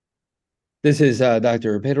This is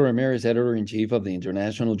Dr. Pedro Ramirez, editor-in-chief of the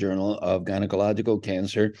International Journal of Gynecological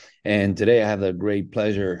Cancer. And today I have the great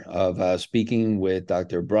pleasure of speaking with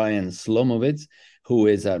Dr. Brian Slomovitz, who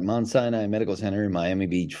is at Mount Sinai Medical Center in Miami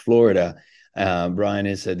Beach, Florida. Brian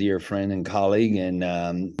is a dear friend and colleague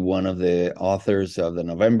and one of the authors of the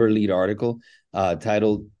November lead article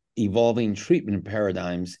titled Evolving Treatment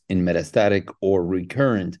Paradigms in Metastatic or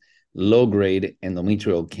Recurrent Low-Grade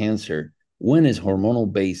Endometrial Cancer. When is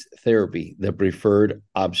hormonal-based therapy the preferred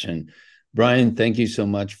option? Brian, thank you so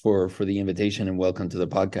much for the invitation and welcome to the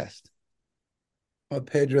podcast. Well,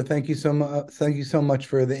 Pedro, thank you so much. Thank you so much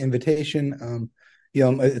for the invitation.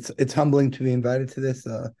 It's humbling to be invited to this.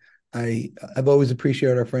 I've always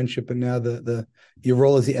appreciated our friendship, and now your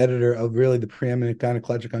role as the editor of really the preeminent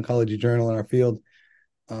gynecologic oncology journal in our field.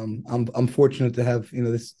 I'm fortunate to have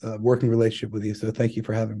this working relationship with you. So thank you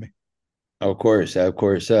for having me. Of course, of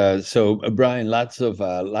course. So, Brian, lots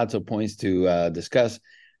of points to discuss,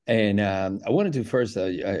 and I wanted to first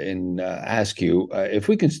ask you if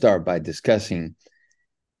we can start by discussing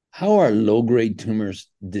how are low-grade tumors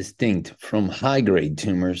distinct from high-grade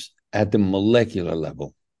tumors at the molecular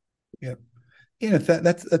level? Yeah,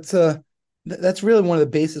 that's really one of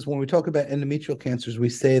the bases when we talk about endometrial cancers. We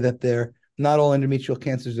say that not all endometrial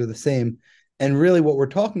cancers are the same, and really what we're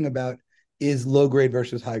talking about is low-grade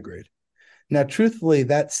versus high-grade. Now, truthfully,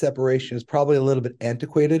 that separation is probably a little bit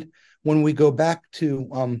antiquated. When we go back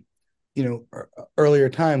to, earlier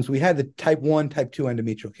times, we had the type 1, type 2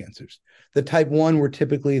 endometrial cancers. The type 1 were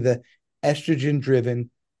typically the estrogen-driven,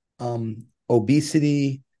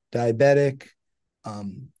 obesity, diabetic,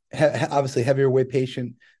 obviously heavier weight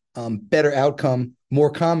patient, better outcome,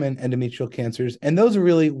 more common endometrial cancers. And those are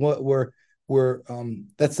really what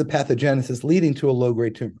that's the pathogenesis leading to a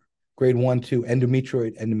low-grade tumor. Grade 1, 2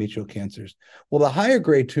 endometrioid cancers. Well, the higher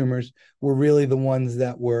grade tumors were really the ones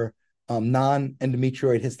that were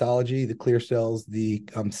non-endometrioid histology, the clear cells, the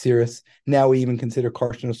serous. Now we even consider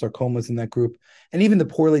carcinosarcomas in that group, and even the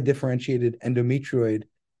poorly differentiated endometrioid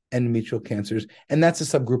endometrial cancers, and that's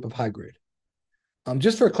a subgroup of high grade.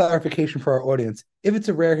 Just for a clarification for our audience, if it's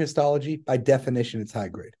a rare histology, by definition, it's high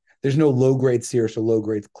grade. There's no low grade serous or low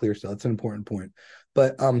grade clear cell. That's an important point.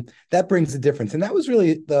 But that brings the difference. And that was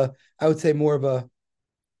really I would say more of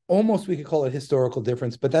almost we could call it historical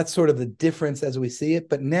difference, but that's sort of the difference as we see it.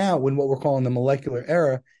 But now when what we're calling the molecular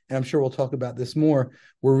era, and I'm sure we'll talk about this more,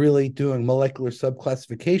 we're really doing molecular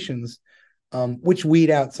subclassifications, which weed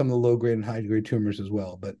out some of the low grade and high grade tumors as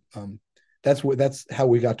well. But that's how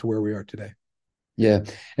we got to where we are today. Yeah.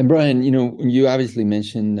 And Brian, you obviously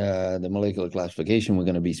mentioned the molecular classification. We're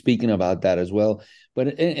going to be speaking about that as well.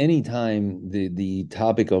 But anytime the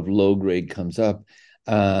topic of low grade comes up,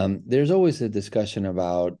 there's always a discussion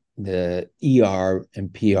about the ER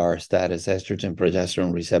and PR status, estrogen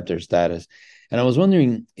progesterone receptor status. And I was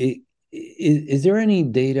wondering, is there any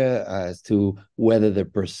data as to whether the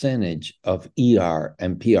percentage of ER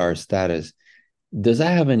and PR status, does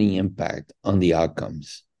that have any impact on the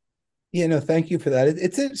outcomes? Yeah, no, thank you for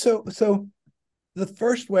that. So the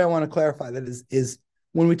first way I want to clarify that is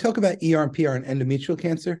when we talk about ER and PR and endometrial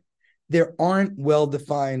cancer, there aren't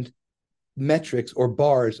well-defined metrics or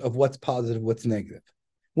bars of what's positive, what's negative.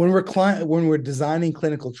 When we're designing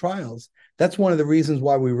clinical trials, that's one of the reasons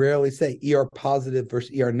why we rarely say ER positive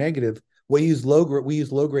versus ER negative. We use low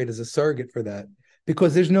grade as a surrogate for that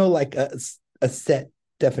because there's no like a set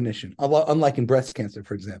definition, unlike in breast cancer,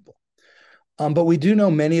 for example. But we do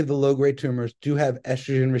know many of the low-grade tumors do have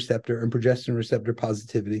estrogen receptor and progesterone receptor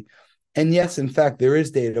positivity. And yes, in fact, there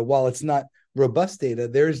is data. While it's not robust data,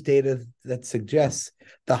 there is data that suggests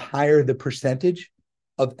the higher the percentage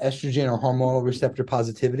of estrogen or hormonal receptor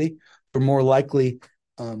positivity, we're more likely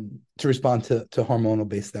to respond to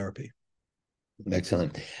hormonal-based therapy.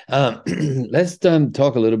 Excellent. Let's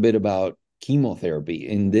talk a little bit about chemotherapy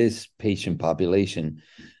in this patient population.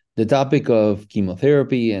 The topic of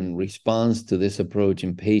chemotherapy and response to this approach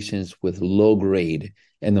in patients with low-grade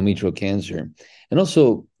endometrial cancer. And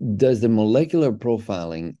also, does the molecular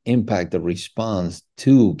profiling impact the response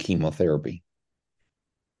to chemotherapy?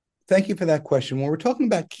 Thank you for that question. When we're talking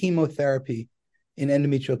about chemotherapy in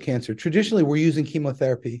endometrial cancer, traditionally we're using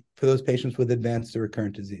chemotherapy for those patients with advanced or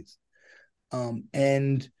recurrent disease.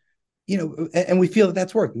 And we feel that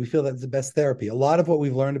that's working. We feel that's the best therapy. A lot of what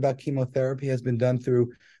we've learned about chemotherapy has been done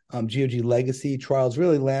through GOG legacy trials,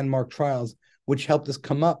 really landmark trials, which helped us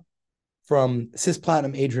come up from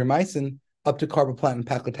cisplatin adriamycin up to carboplatin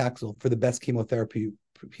paclitaxel for the best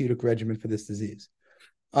chemotherapeutic regimen for this disease.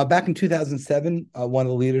 Back in 2007, one of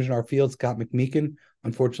the leaders in our field, Scott McMeekin,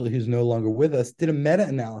 unfortunately, who's no longer with us, did a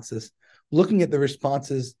meta-analysis looking at the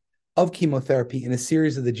responses of chemotherapy in a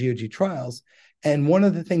series of the GOG trials. And one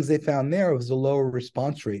of the things they found there was a lower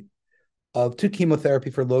response rate to chemotherapy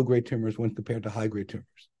for low-grade tumors when compared to high-grade tumors.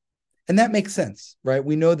 And that makes sense, right?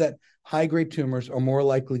 We know that high-grade tumors are more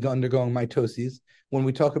likely undergoing mitoses. When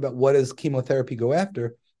we talk about what does chemotherapy go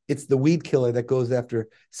after, it's the weed killer that goes after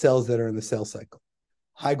cells that are in the cell cycle.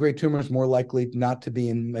 High-grade tumors more likely not to be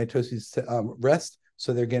in mitosis rest,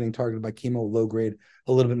 so they're getting targeted by chemo. Low-grade,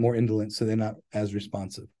 a little bit more indolent, so they're not as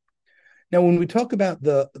responsive. Now, when we talk about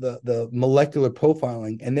the molecular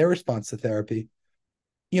profiling and their response to therapy,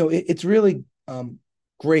 it's really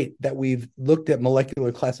great that we've looked at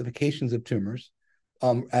molecular classifications of tumors,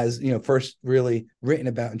 as first really written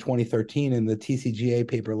about in 2013 in the TCGA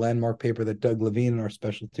paper, landmark paper that Doug Levine in our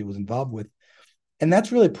specialty was involved with. And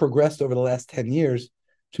that's really progressed over the last 10 years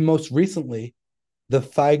to most recently, the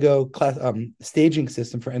FIGO staging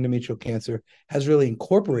system for endometrial cancer has really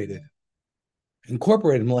incorporated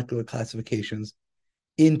molecular classifications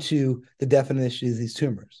into the definition of these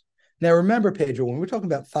tumors. Now, remember, Pedro, when we're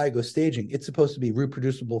talking about FIGO staging, it's supposed to be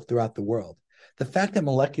reproducible throughout the world. The fact that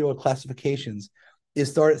molecular classifications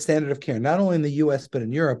is standard of care, not only in the US, but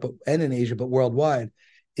in Europe and in Asia, but worldwide,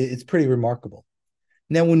 it's pretty remarkable.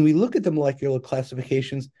 Now, when we look at the molecular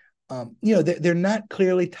classifications, they're not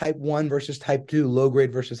clearly type 1 versus type 2, low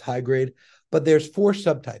grade versus high grade, but there's 4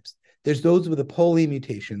 subtypes. There's those with the POLE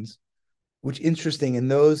mutations, which interesting, and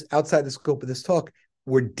those outside the scope of this talk,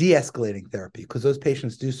 we're de-escalating therapy because those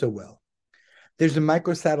patients do so well. There's the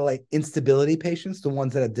microsatellite instability patients, the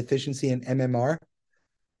ones that have deficiency in MMR.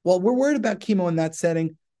 Well, we're worried about chemo in that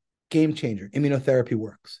setting. Game changer, immunotherapy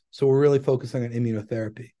works. So we're really focusing on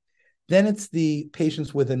immunotherapy. Then it's the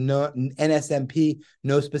patients with an NSMP,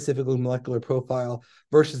 no specific molecular profile,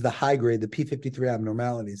 versus the high grade, the P53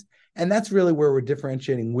 abnormalities. And that's really where we're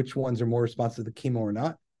differentiating which ones are more responsive to chemo or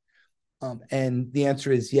not. And the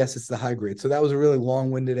answer is yes, it's the high grade. So that was a really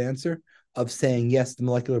long-winded answer of saying, yes, the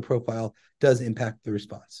molecular profile does impact the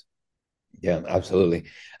response. Yeah, absolutely.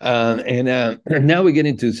 And now we get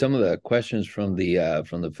into some of the questions from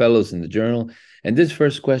the fellows in the journal. And this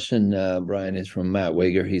first question, Brian, is from Matt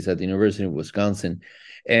Wager. He's at the University of Wisconsin.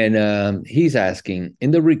 And he's asking,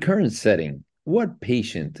 in the recurrent setting, what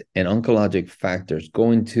patient and oncologic factors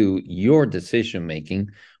go into your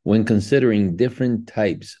decision-making when considering different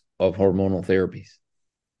types of hormonal therapies?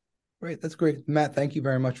 Right, that's great. Matt, thank you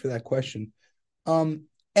very much for that question.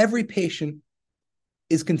 Every patient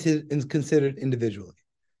is considered individually.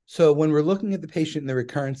 So when we're looking at the patient in the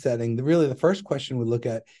recurrent setting, the first question we look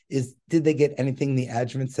at is, did they get anything in the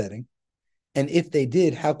adjuvant setting? And if they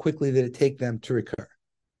did, how quickly did it take them to recur?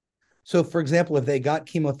 So for example, if they got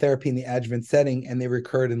chemotherapy in the adjuvant setting and they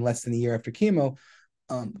recurred in less than a year after chemo,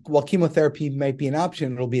 while chemotherapy might be an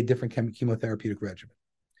option, it'll be a different chemotherapeutic regimen.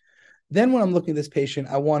 Then when I'm looking at this patient,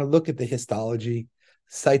 I want to look at the histology,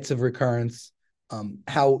 sites of recurrence,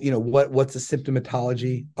 what's the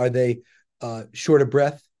symptomatology? Are they short of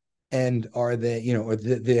breath, and are they, or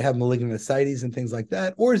they have malignant ascites and things like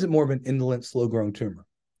that, or is it more of an indolent, slow-growing tumor?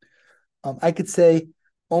 I could say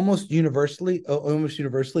almost universally,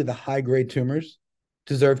 the high-grade tumors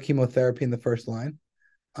deserve chemotherapy in the first line,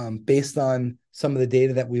 based on some of the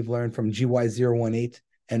data that we've learned from GY018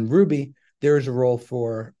 and Ruby. There's a role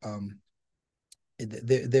for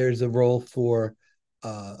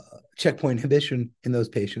checkpoint inhibition in those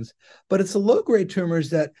patients, but it's the low-grade tumors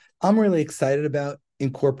that I'm really excited about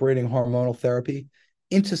incorporating hormonal therapy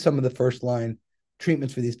into some of the first-line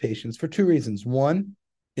treatments for these patients for 2 reasons. 1,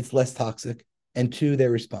 it's less toxic, and 2, they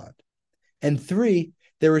respond. And 3,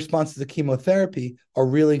 their responses to chemotherapy are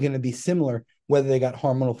really going to be similar whether they got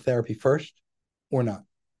hormonal therapy first or not.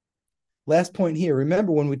 Last point here,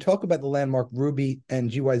 remember when we talk about the landmark Ruby and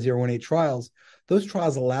GY018 trials, those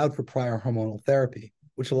trials allowed for prior hormonal therapy,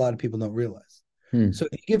 which a lot of people don't realize. So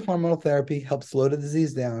if you give hormonal therapy, help slow the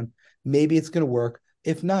disease down, maybe it's going to work.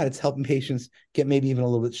 If not, it's helping patients get maybe even a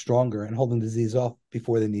little bit stronger and holding the disease off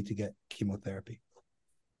before they need to get chemotherapy.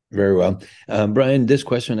 Very well. Brian, this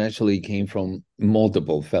question actually came from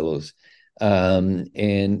multiple fellows.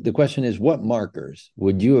 And the question is, what markers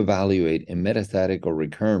would you evaluate in metastatic or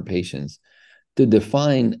recurrent patients to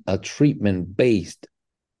define a treatment-based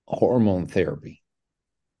hormone therapy?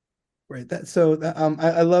 Right.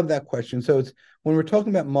 I love that question. So it's when we're talking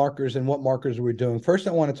about markers and what markers we're doing. First,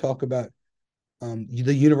 I want to talk about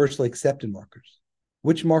the universally accepted markers.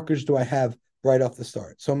 Which markers do I have right off the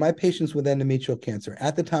start? So my patients with endometrial cancer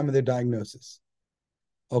at the time of their diagnosis,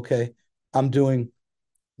 okay, I'm doing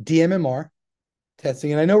DMMR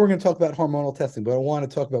testing, and I know we're going to talk about hormonal testing, but I want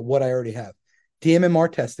to talk about what I already have.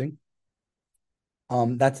 DMMR testing,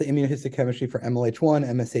 that's the immunohistochemistry for MLH1,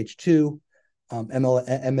 MSH2,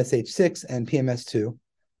 MSH6 and PMS2.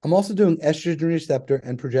 I'm also doing estrogen receptor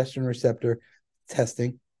and progesterone receptor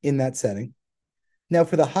testing in that setting. Now,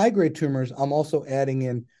 for the high-grade tumors, I'm also adding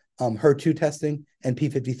in HER2 testing and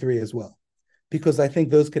P53 as well, because I think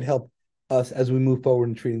those could help us as we move forward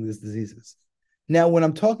in treating these diseases. Now, when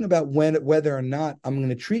I'm talking about whether or not I'm going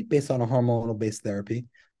to treat based on a hormonal-based therapy,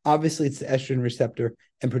 obviously it's the estrogen receptor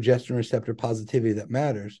and progesterone receptor positivity that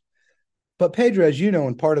matters. But Pedro, as you know,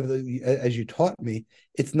 and as you taught me,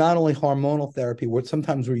 it's not only hormonal therapy, where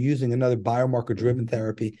sometimes we're using another biomarker-driven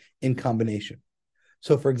therapy in combination.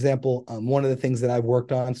 So, for example, one of the things that I've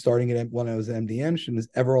worked on starting when I was at MD Anderson is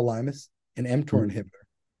everolimus, an mTOR inhibitor,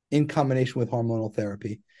 in combination with hormonal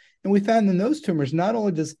therapy. And we found in those tumors, not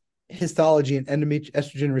only does histology and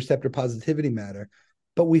estrogen receptor positivity matter,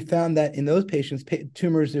 but we found that in those patients,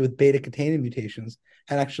 tumors with beta-catenin mutations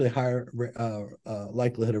had actually a higher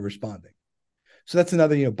likelihood of responding. So that's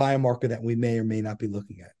another biomarker that we may or may not be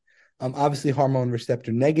looking at. Obviously, hormone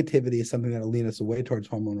receptor negativity is something that will lean us away towards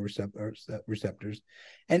hormone receptors.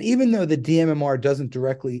 And even though the DMMR doesn't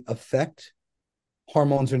directly affect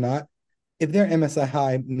hormones or not, if they're MSI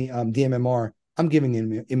high DMMR, I'm giving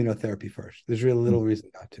immunotherapy first. There's really little reason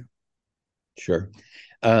not to. Sure.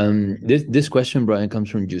 This question, Brian, comes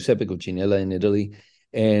from Giuseppe Coccinella in Italy.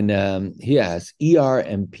 And he asks, ER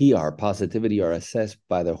and PR positivity are assessed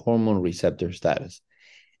by the hormone receptor status.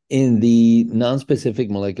 In the nonspecific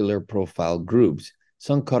molecular profile groups,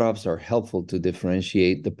 some cutoffs are helpful to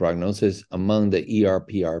differentiate the prognosis among the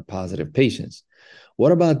ER-PR positive patients.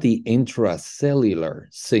 What about the intracellular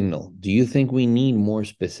signal? Do you think we need more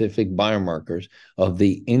specific biomarkers of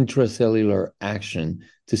the intracellular action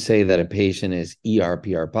to say that a patient is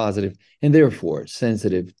ER-PR positive and therefore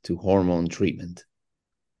sensitive to hormone treatment?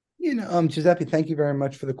 Giuseppe, thank you very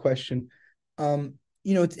much for the question.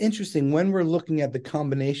 It's interesting when we're looking at the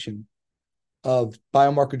combination of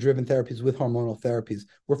biomarker-driven therapies with hormonal therapies,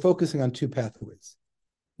 we're focusing on two pathways.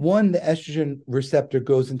 One, the estrogen receptor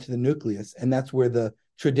goes into the nucleus, and that's where the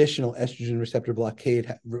traditional estrogen receptor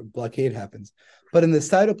blockade happens. But in the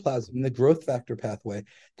cytoplasm, in the growth factor pathway,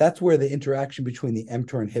 that's where the interaction between the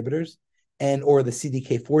mTOR inhibitors or the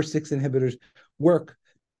CDK4/6 inhibitors work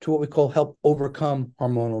to what we call help overcome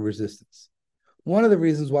hormonal resistance. One of the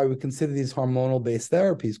reasons why we consider these hormonal-based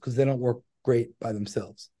therapies because they don't work great by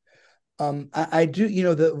themselves. I do,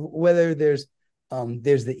 whether there's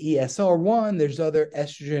the ESR1, there's other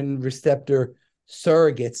estrogen receptor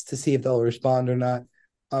surrogates to see if they'll respond or not.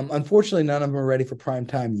 Unfortunately, none of them are ready for prime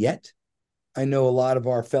time yet. I know a lot of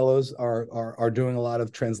our fellows are doing a lot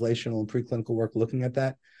of translational and preclinical work looking at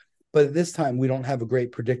that. But at this time, we don't have a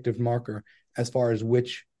great predictive marker as far as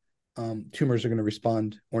which tumors are going to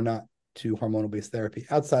respond or not to hormonal-based therapy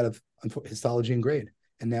outside of histology and grade,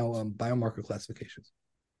 and now biomarker classifications.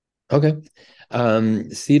 Okay.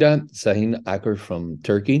 Sira Sahin Akar from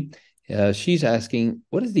Turkey, she's asking,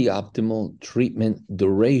 what is the optimal treatment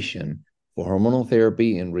duration for hormonal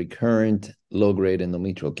therapy in recurrent low-grade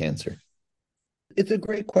endometrial cancer? It's a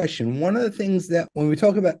great question. One of the things that when we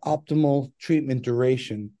talk about optimal treatment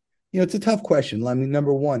duration, it's a tough question. I mean,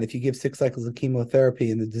 number one, if you give 6 cycles of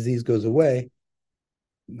chemotherapy and the disease goes away,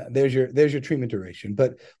 there's your treatment duration.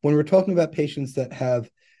 But when we're talking about patients that have,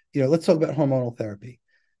 let's talk about hormonal therapy.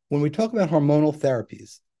 When we talk about hormonal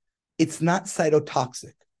therapies, it's not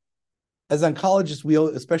cytotoxic. As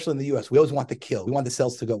oncologists, especially in the US, we always want to kill. We want the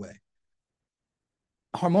cells to go away.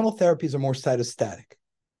 Hormonal therapies are more cytostatic.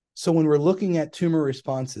 So when we're looking at tumor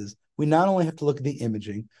responses, we not only have to look at the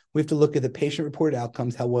imaging, we have to look at the patient-reported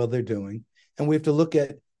outcomes, how well they're doing, and we have to look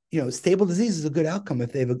at, stable disease is a good outcome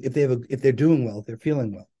if they're doing well, if they're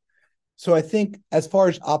feeling well. So I think as far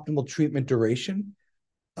as optimal treatment duration,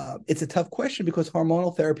 it's a tough question because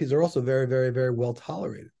hormonal therapies are also very, very, very well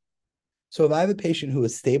tolerated. So if I have a patient who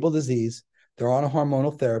has stable disease, they're on a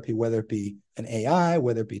hormonal therapy, whether it be an AI,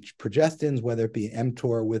 whether it be progestins, whether it be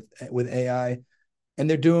mTOR with AI, and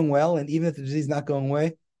they're doing well, and even if the disease is not going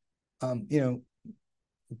away,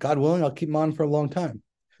 God willing, I'll keep them on for a long time.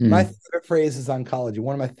 My favorite phrase is oncology.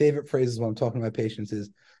 One of my favorite phrases when I'm talking to my patients is,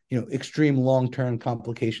 extreme long-term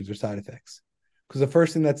complications or side effects. Because the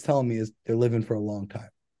first thing that's telling me is they're living for a long time.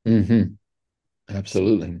 Mm-hmm.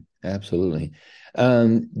 Absolutely. Absolutely.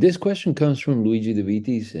 This question comes from Luigi De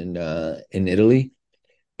Vitis in Italy.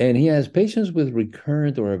 And he has patients with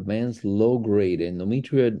recurrent or advanced low-grade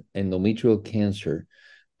endometrial cancer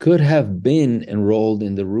could have been enrolled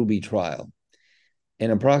in the RUBY trial.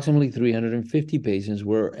 And approximately 350 patients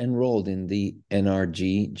were enrolled in the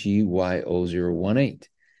NRG GY0018.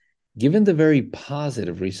 Given the very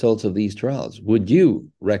positive results of these trials, would you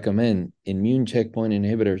recommend immune checkpoint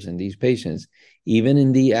inhibitors in these patients, even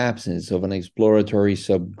in the absence of an exploratory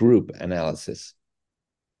subgroup analysis?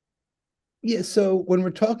 Yeah, so when we're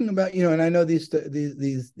talking about, and I know these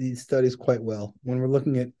studies quite well, when we're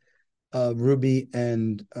looking at Ruby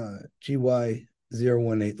and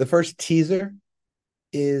GY018, the first teaser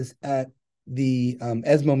is at the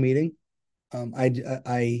ESMO meeting.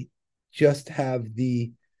 I just have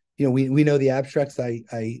we know the abstracts.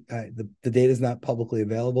 The data is not publicly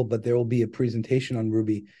available, but there will be a presentation on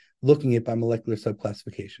Ruby looking at by molecular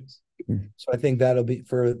subclassifications. Mm-hmm. So I think that'll be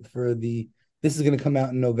this is going to come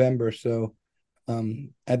out in November. So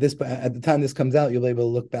at the time this comes out, you'll be able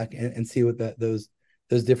to look back and see what those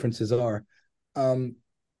differences are.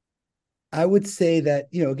 I would say that,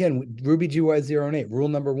 again, Ruby GY018, rule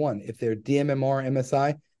number one, if they're DMMR,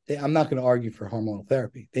 MSI, I'm not going to argue for hormonal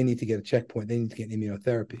therapy. They need to get a checkpoint. They need to get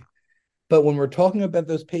immunotherapy. But when we're talking about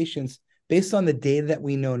those patients, based on the data that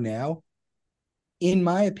we know now, in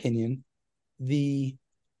my opinion, the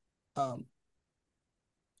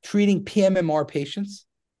treating PMMR patients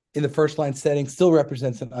in the first-line setting still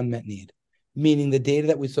represents an unmet need, meaning the data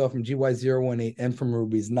that we saw from GY018 and from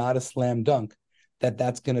Ruby is not a slam dunk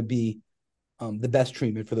that's going to be the best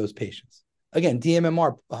treatment for those patients. Again,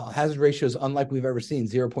 DMMR hazard ratios unlike we've ever seen,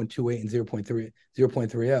 0.28 and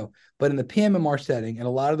 0.30. But in the PMMR setting, and a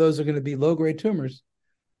lot of those are going to be low-grade tumors,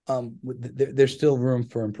 there's still room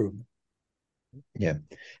for improvement. Yeah.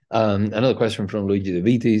 Another question from Luigi De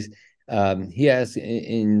Vitis. He asks,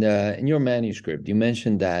 in your manuscript, you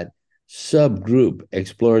mentioned that subgroup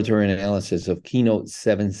exploratory analysis of Keynote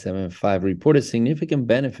 775 reported significant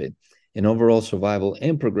benefit in overall survival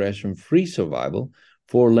and progression-free survival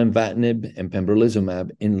for lenvatinib and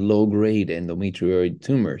pembrolizumab in low-grade endometrioid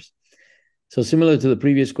tumors. So similar to the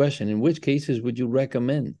previous question, in which cases would you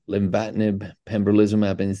recommend lenvatinib,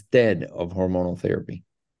 pembrolizumab instead of hormonal therapy?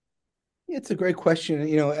 It's a great question.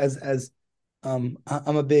 I'm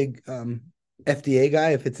a big FDA guy.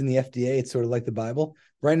 If it's in the FDA, it's sort of like the Bible.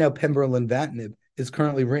 Right now, pembrolizumab is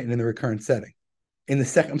currently written in the recurrent setting, in the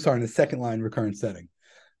second line recurrent setting.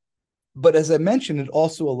 But as I mentioned, it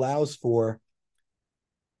also allows for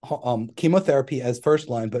chemotherapy as first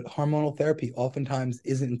line, but hormonal therapy oftentimes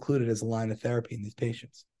isn't included as a line of therapy in these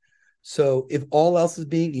patients. So if all else is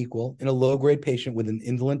being equal in a low-grade patient with an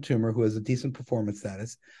indolent tumor who has a decent performance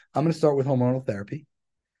status, I'm going to start with hormonal therapy.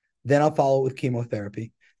 Then I'll follow it with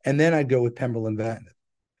chemotherapy. And then I'd go with pembrolizumab.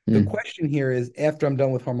 The question here is, after I'm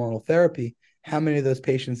done with hormonal therapy, how many of those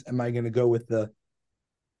patients am I going to go with the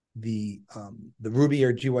Ruby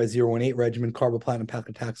or GY018 regimen, carboplatin,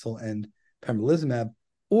 paclitaxel, and pembrolizumab,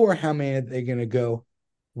 or how many are they going to go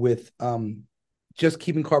with just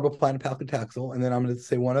keeping carboplatin and paclitaxel? And then I'm going to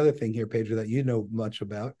say one other thing here, Pedro, that you know much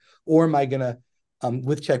about. Or am I going to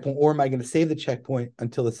with checkpoint, or am I going to save the checkpoint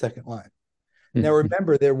until the second line? Now,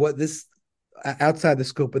 remember, outside the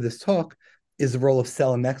scope of this talk is the role of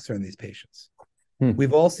selinexor in these patients.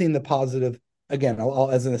 We've all seen the positive. Again,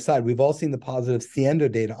 as an aside, we've all seen the positive SIENDO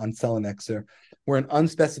data on selinexor, where an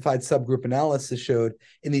unspecified subgroup analysis showed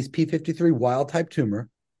in these P53 wild-type tumor,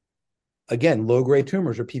 again, low-grade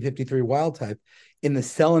tumors are P53 wild-type, in the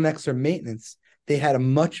selinexor maintenance, they had a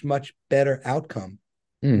much, much better outcome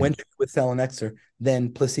when treated with selinexor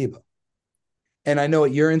than placebo. And I know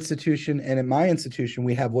at your institution and at my institution,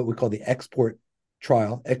 we have what we call the export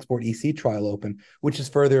EC trial open, which is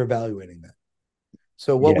further evaluating that.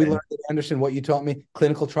 So what we learned at Anderson, what you taught me,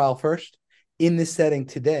 clinical trial first. In this setting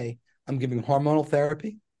today, I'm giving hormonal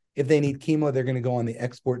therapy. If they need chemo, they're going to go on the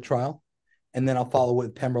export trial. And then I'll follow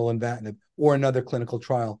with pembrolizumab or another clinical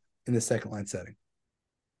trial in the second line setting.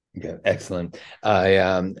 Yeah, excellent.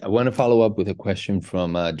 I want to follow up with a question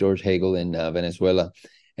from George Hagel in Venezuela.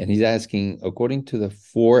 And he's asking, according to the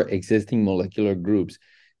 4 existing molecular groups,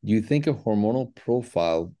 do you think a hormonal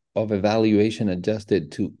profile of evaluation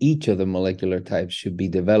adjusted to each of the molecular types should be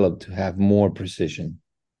developed to have more precision?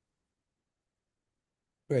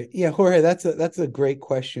 Right. Yeah, Jorge, that's a great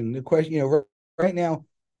question. The question, right now,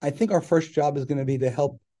 I think our first job is going to be to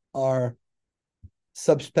help our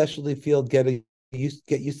subspecialty field get used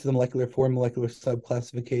to the 4 molecular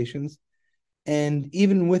subclassifications. And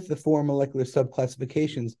even with the 4 molecular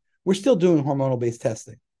subclassifications, we're still doing hormonal-based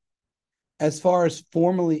testing. As far as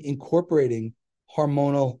formally incorporating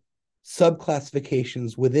hormonal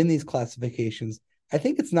subclassifications within these classifications, I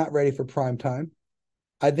think it's not ready for prime time.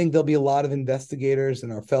 I think there'll be a lot of investigators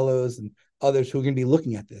and our fellows and others who are going to be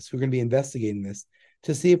looking at this, who are going to be investigating this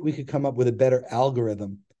to see if we could come up with a better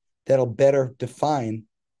algorithm that'll better define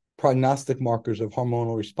prognostic markers of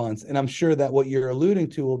hormonal response. And I'm sure that what you're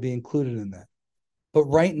alluding to will be included in that. But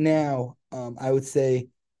right now, I would say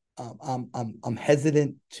I'm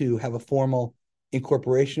hesitant to have a formal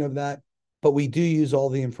incorporation of that. But we do use all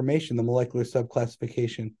the information, the molecular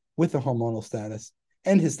subclassification with the hormonal status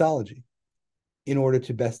and histology in order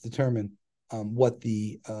to best determine what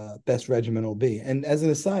the best regimen will be. And as an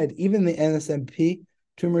aside, even the NSMP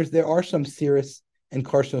tumors, there are some serous and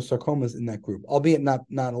carcinosarcomas in that group, albeit not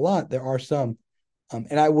a lot. There are some,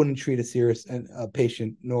 and I wouldn't treat a serous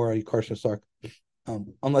patient nor a carcinosarc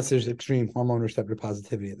unless there's extreme hormone receptor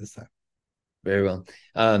positivity at this time. Very well.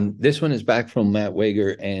 This one is back from Matt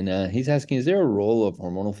Wager, and he's asking, is there a role of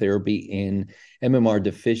hormonal therapy in MMR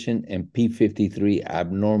deficient and P53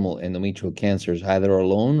 abnormal endometrial cancers, either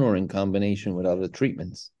alone or in combination with other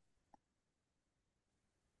treatments?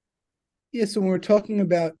 Yeah, so when we're talking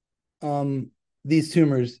about these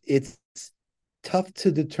tumors, it's tough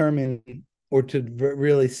to determine or to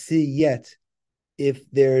really see yet if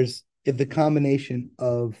the combination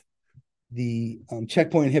of the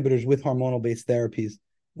checkpoint inhibitors with hormonal-based therapies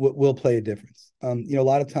will play a difference. A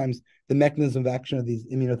lot of times the mechanism of action of these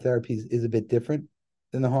immunotherapies is a bit different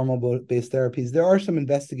than the hormone-based therapies. There are some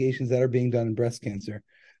investigations that are being done in breast cancer,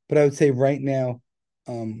 but I would say right now,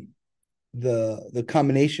 the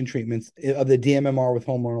combination treatments of the DMMR with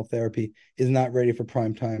hormonal therapy is not ready for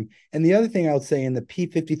prime time. And the other thing I would say in the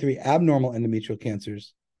P53 abnormal endometrial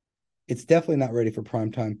cancers, it's definitely not ready for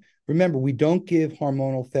prime time. Remember, we don't give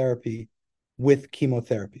hormonal therapy with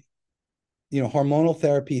chemotherapy. Hormonal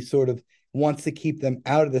therapy sort of wants to keep them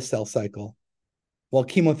out of the cell cycle, while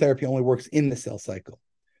chemotherapy only works in the cell cycle.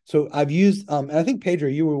 So I've used, and I think, Pedro,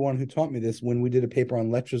 you were one who taught me this when we did a paper on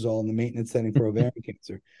letrozole in the maintenance setting for ovarian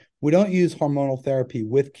cancer. We don't use hormonal therapy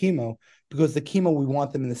with chemo because the chemo, we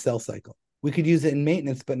want them in the cell cycle. We could use it in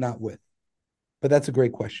maintenance, but not with. But that's a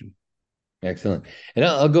great question. Excellent. And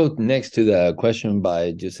I'll go next to the question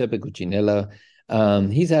by Giuseppe Cucinella.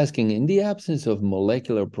 He's asking, in the absence of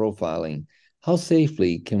molecular profiling, how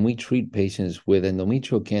safely can we treat patients with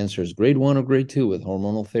endometrial cancers, grade 1 or grade 2, with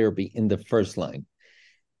hormonal therapy in the first line?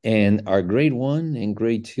 And are grade 1 and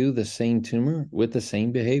grade 2 the same tumor with the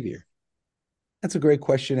same behavior? That's a great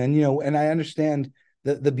question. And, and I understand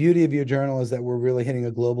the beauty of your journal is that we're really hitting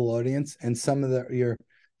a global audience, and some of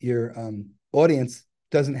your audience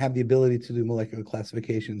doesn't have the ability to do molecular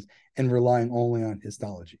classifications and relying only on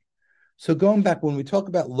histology. So going back, when we talk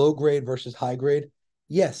about low grade versus high grade,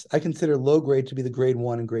 yes, I consider low grade to be the grade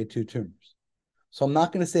 1 and grade 2 tumors. So I'm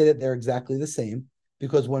not going to say that they're exactly the same,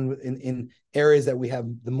 because when in areas that we have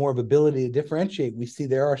the more of ability to differentiate, we see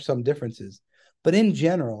there are some differences. But in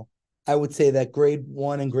general, I would say that grade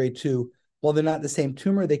 1 and grade 2, while they're not the same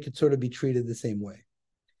tumor, they could sort of be treated the same way.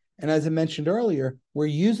 And as I mentioned earlier, we're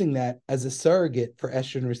using that as a surrogate for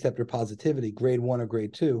estrogen receptor positivity, grade 1 or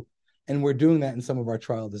grade 2, and we're doing that in some of our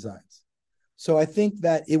trial designs. So I think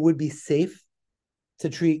that it would be safe to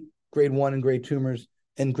treat grade 1 and grade tumors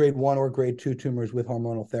and grade 1 or grade 2 tumors with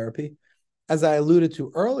hormonal therapy. As I alluded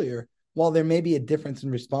to earlier, while there may be a difference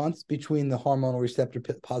in response between the hormonal receptor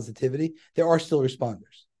positivity, there are still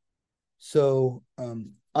responders. So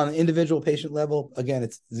on an individual patient level, again,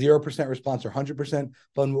 it's 0% response or 100%.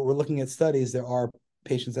 But when we're looking at studies, there are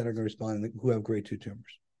patients that are going to respond who have grade 2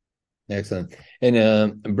 tumors. Excellent.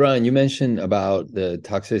 And Brian, you mentioned about the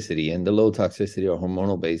toxicity and the low toxicity of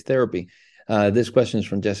hormonal-based therapy. This question is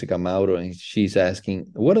from Jessica Mauro, and she's asking,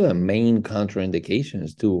 what are the main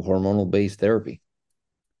contraindications to hormonal-based therapy?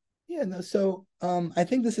 Yeah, no, so I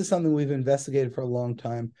think this is something we've investigated for a long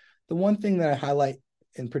time. The one thing that I highlight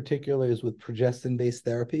in particular is with progestin-based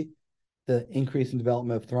therapy, the increase in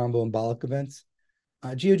development of thromboembolic events.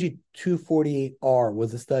 GOG 248R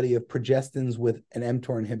was a study of progestins with an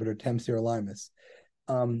mTOR inhibitor, temsirolimus,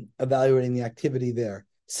 evaluating the activity there,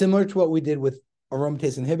 similar to what we did with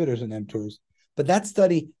aromatase inhibitors and mTORs. But that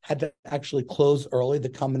study had to actually close early, the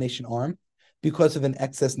combination arm, because of an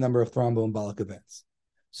excess number of thromboembolic events.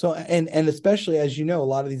 So, and especially, as you know, a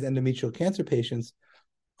lot of these endometrial cancer patients,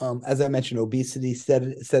 as I mentioned, obesity,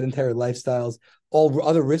 sedentary lifestyles, all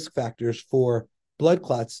other risk factors for blood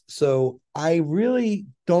clots. So I really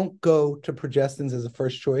don't go to progestins as a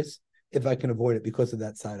first choice if I can avoid it because of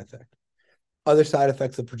that side effect. Other side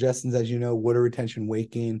effects of progestins, as you know, water retention,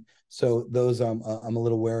 weight gain. So those I'm a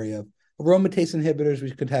little wary of. Aromatase inhibitors,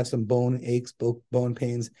 we could have some bone aches, bone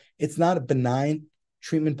pains. It's not a benign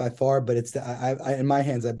treatment by far, but it's in my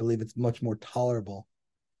hands, I believe it's much more tolerable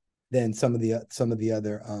than some of the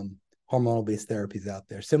other hormonal-based therapies out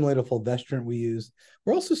there. Similar to fulvestrant we use.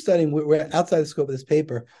 We're also studying, we're outside the scope of this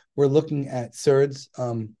paper, we're looking at SERDs,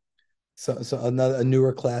 so a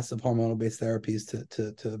newer class of hormonal-based therapies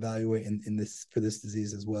to evaluate in this for this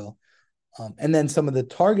disease as well. And then some of the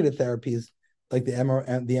targeted therapies like the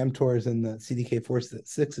mTORs and the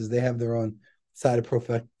CDK4/6s, they have their own side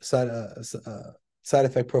effect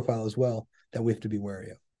profile as well that we have to be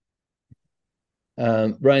wary of.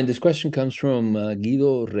 Brian, this question comes from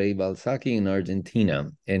Guido Rey Balsaki in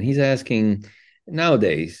Argentina, and he's asking,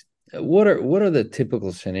 nowadays, what are the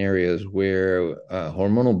typical scenarios where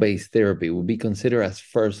hormonal-based therapy will be considered as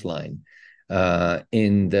first line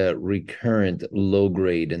in the recurrent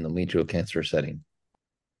low-grade endometrial cancer setting?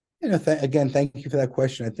 Again, thank you for that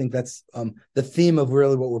question. I think that's the theme of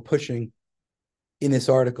really what we're pushing in this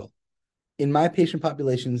article. In my patient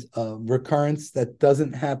populations, recurrence that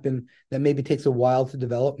doesn't happen, that maybe takes a while to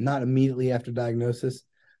develop, not immediately after diagnosis.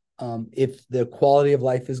 If the quality of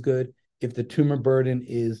life is good, if the tumor burden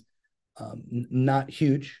is not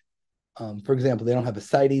huge, for example, they don't have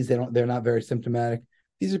ascites, they're not very symptomatic.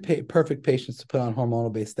 These are perfect patients to put on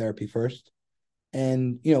hormonal-based therapy first.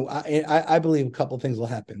 And I believe a couple of things will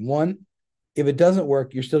happen. One, if it doesn't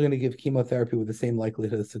work, you're still going to give chemotherapy with the same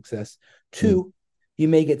likelihood of success. Two, you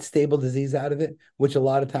may get stable disease out of it, which a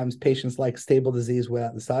lot of times patients like stable disease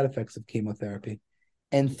without the side effects of chemotherapy.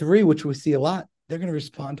 And three, which we see a lot, they're going to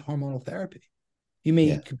respond to hormonal therapy. You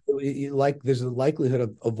may there's a likelihood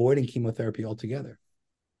of avoiding chemotherapy altogether.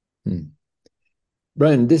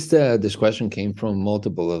 Brian, this question came from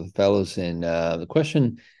multiple of the fellows, and the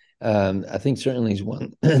question I think certainly is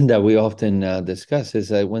one that we often discuss is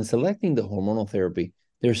that when selecting the hormonal therapy,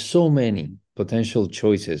 there's so many potential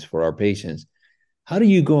choices for our patients. How do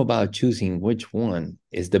you go about choosing which one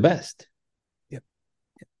is the best? Yep.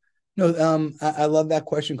 No, I love that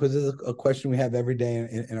question because this is a question we have every day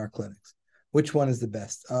in our clinics. Which one is the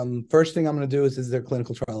best? First thing I'm going to do is there a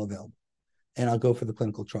clinical trial available? And I'll go for the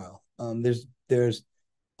clinical trial. There's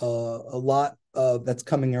a lot that's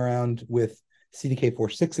coming around with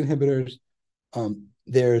CDK4/6 inhibitors.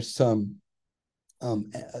 There's some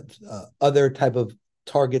other type of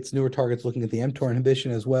targets, newer targets looking at the mTOR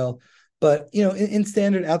inhibition as well. But in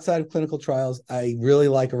standard outside of clinical trials, I really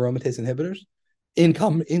like aromatase inhibitors in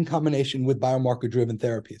combination with biomarker-driven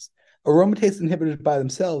therapies. Aromatase inhibitors by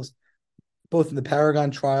themselves, both in the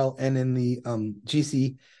Paragon trial and in the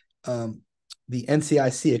GC, the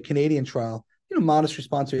NCIC, a Canadian trial, modest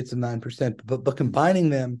response rates of 9%. But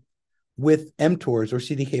combining them with mTORs or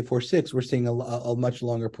CDK4/6, we're seeing a much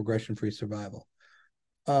longer progression-free survival.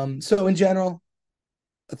 So in general,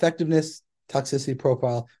 effectiveness, toxicity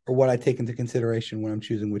profile are what I take into consideration when I'm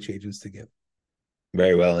choosing which agents to give.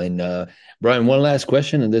 Very well. And Brian, one last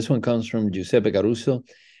question, and this one comes from Giuseppe Caruso.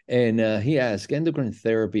 And he asked, endocrine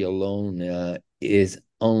therapy alone is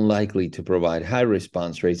unlikely to provide high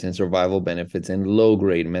response rates and survival benefits in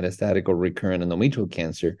low-grade metastatic or recurrent endometrial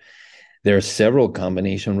cancer. There are several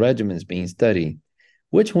combination regimens being studied.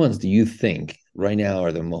 Which ones do you think right now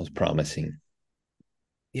are the most promising?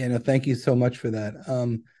 Yeah, no, thank you so much for that.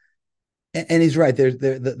 And he's right.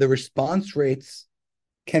 The response rates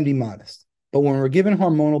can be modest. But when we're given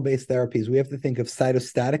hormonal-based therapies, we have to think of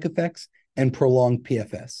cytostatic effects and prolonged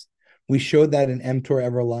PFS. We showed that in mTOR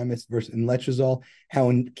everolimus versus in letrozole, how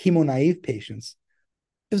in chemo-naive patients,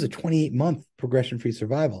 it was a 28-month progression-free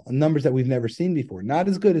survival, numbers that we've never seen before. Not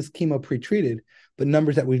as good as chemo pre-treated, but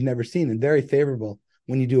numbers that we've never seen and very favorable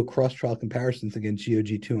when you do a cross-trial comparisons against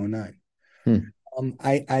GOG 209.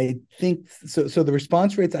 I think so. So the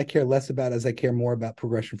response rates I care less about as I care more about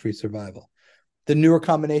progression-free survival. The newer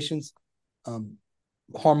combinations,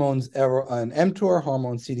 hormones and mTOR,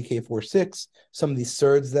 hormone CDK4/6. Some of these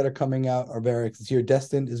SERDs that are coming out are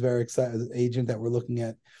Giredestrant is very exciting agent that we're looking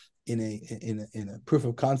at in a proof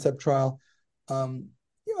of concept trial.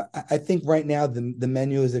 I think right now the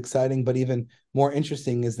menu is exciting, but even more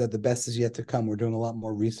interesting is that the best is yet to come. We're doing a lot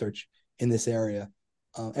more research in this area.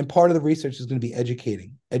 And part of the research is going to be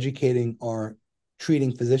educating our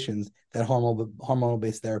treating physicians that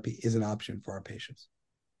hormonal-based therapy is an option for our patients.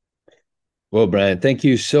 Well, Brian, thank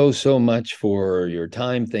you so much for your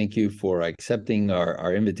time. Thank you for accepting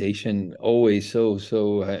our invitation. Always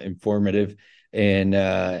so informative. And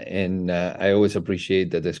I always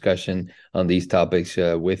appreciate the discussion on these topics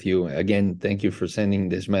with you. Again, thank you for sending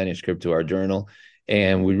this manuscript to our journal.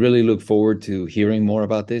 And we really look forward to hearing more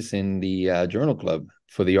about this in the Journal Club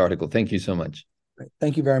for the article. Thank you so much.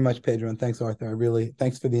 Thank you very much, Pedro, and thanks, Arthur.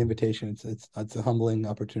 Thanks for the invitation. It's a humbling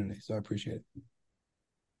opportunity, so I appreciate it.